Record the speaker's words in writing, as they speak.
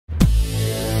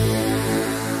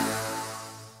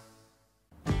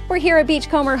We're here at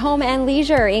Beachcomber Home and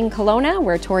Leisure in Kelowna,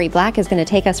 where Tori Black is going to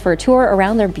take us for a tour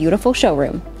around their beautiful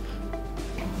showroom.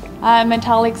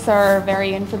 Metallics are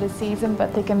very in for the season,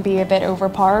 but they can be a bit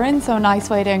overpowering, so a nice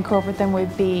way to incorporate them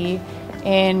would be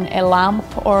in a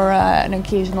lamp or an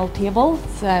occasional table.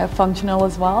 It's functional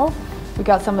as well. We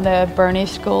got some of the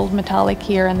burnished gold metallic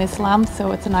here in this lamp,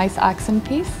 so it's a nice accent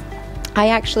piece. I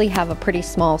actually have a pretty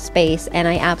small space and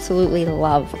I absolutely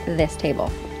love this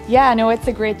table. Yeah, no, it's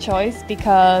a great choice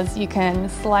because you can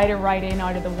slide it right in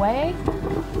out of the way,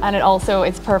 and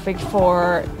it's perfect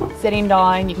for sitting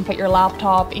down. You can put your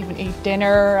laptop, even eat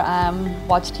dinner,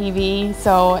 watch TV.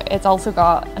 So it's also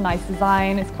got a nice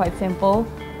design. It's quite simple,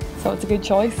 so it's a good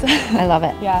choice. I love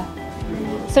it. Yeah.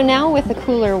 So now with the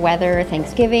cooler weather,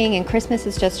 Thanksgiving and Christmas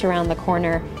is just around the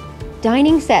corner.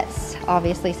 Dining sets,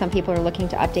 obviously some people are looking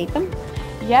to update them.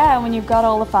 Yeah, when you've got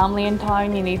all the family in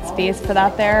town, you need space for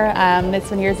that there.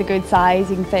 This one here is a good size.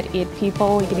 You can fit 8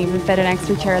 people. You can even fit an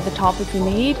extra chair at the top if you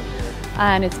need.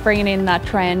 And it's bringing in that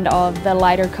trend of the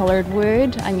lighter coloured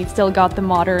wood, and you've still got the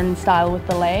modern style with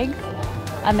the legs.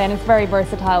 And then it's very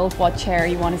versatile with what chair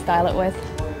you want to style it with.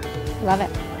 Love it.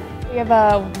 We have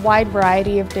a wide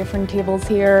variety of different tables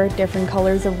here, different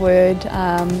colours of wood.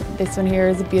 This one here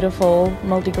is a beautiful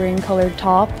multi-green coloured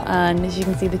top, and as you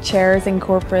can see the chairs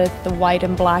incorporate the white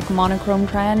and black monochrome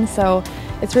trend, so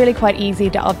it's really quite easy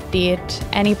to update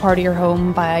any part of your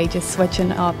home by just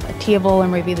switching up a table and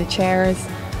maybe the chairs,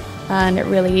 and it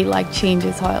really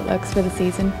changes how it looks for the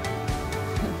season.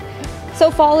 So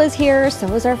fall is here, so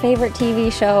is our favorite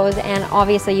TV shows, and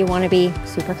obviously you want to be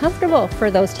super comfortable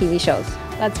for those TV shows.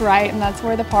 That's right, and that's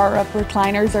where the power-up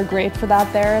recliners are great for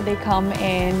that there. They come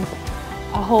in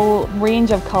a whole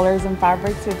range of colours and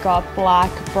fabrics. We've got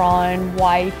black, brown,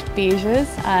 white, beiges,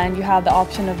 and you have the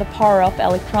option of the power-up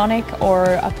electronic or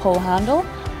a pull handle,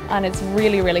 and it's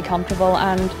really, really comfortable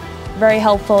and very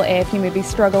helpful if you maybe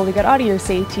struggle to get out of your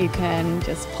seat. You can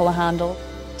just pull a handle.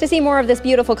 To see more of this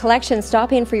beautiful collection,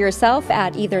 stop in for yourself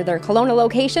at either their Kelowna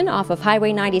location off of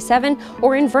Highway 97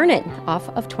 or in Vernon off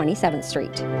of 27th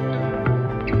Street.